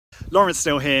Lawrence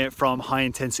still here from High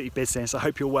Intensity Business. I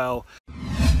hope you're well.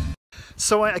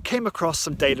 So I came across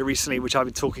some data recently, which I've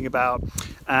been talking about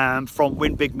from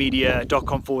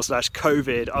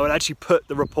winbigmedia.com/COVID. I would actually put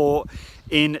the report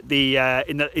in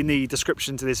the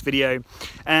description to this video.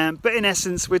 But in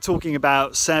essence, we're talking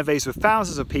about surveys with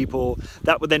thousands of people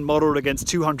that were then modeled against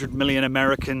 200 million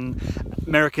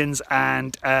Americans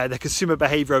and their consumer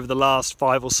behavior over the last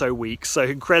 5 or so weeks. So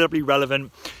incredibly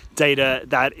relevant data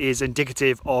that is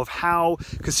indicative of how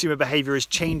consumer behavior is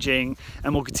changing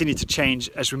and will continue to change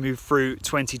as we move through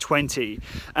 2020.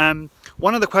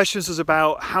 One of the questions was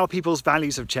about how people's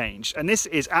values have changed, and this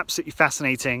is absolutely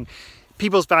fascinating.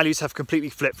 People's values have completely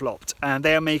flip-flopped and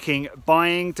they are making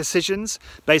buying decisions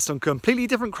based on completely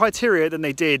different criteria than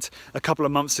they did a couple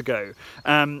of months ago.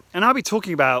 And I'll be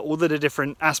talking about all of the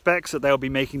different aspects that they'll be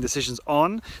making decisions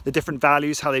on, the different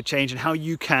values, how they change, and how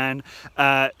you can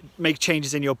make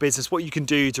changes in your business, what you can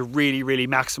do to really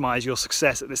maximize your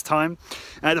success at this time.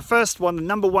 The first one, the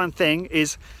number one thing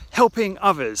is helping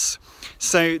others.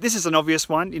 So this is an obvious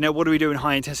one. You know, what do we do in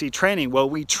high intensity training? Well,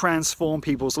 we transform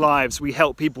people's lives. We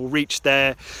help people reach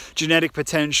their genetic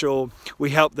potential. We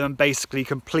help them basically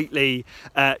completely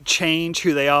change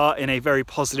who they are in a very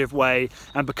positive way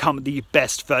and become the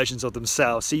best versions of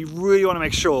themselves. So you really want to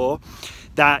make sure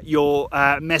that your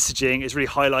messaging is really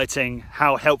highlighting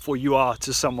how helpful you are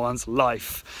to someone's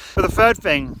life. But the third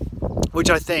thing, which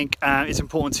I think is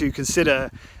important to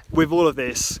consider with all of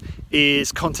this,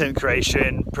 is content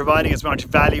creation, providing as much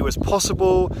value as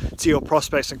possible to your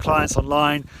prospects and clients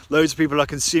online. Loads of people are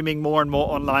consuming more and more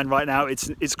online right now.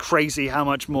 It's crazy how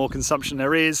much more consumption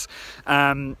there is,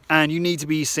 and you need to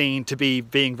be seen to be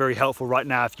being very helpful right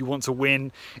now if you want to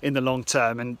win in the long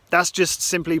term. And that's just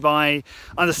simply by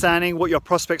understanding what your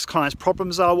prospects, clients'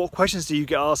 problems are, what questions do you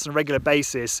get asked on a regular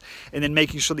basis, and then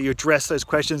making sure that you address those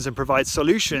questions and provide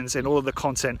solutions in all of the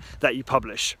content that you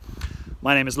publish.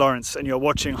 My name is Lawrence and you're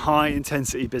watching High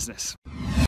Intensity Business.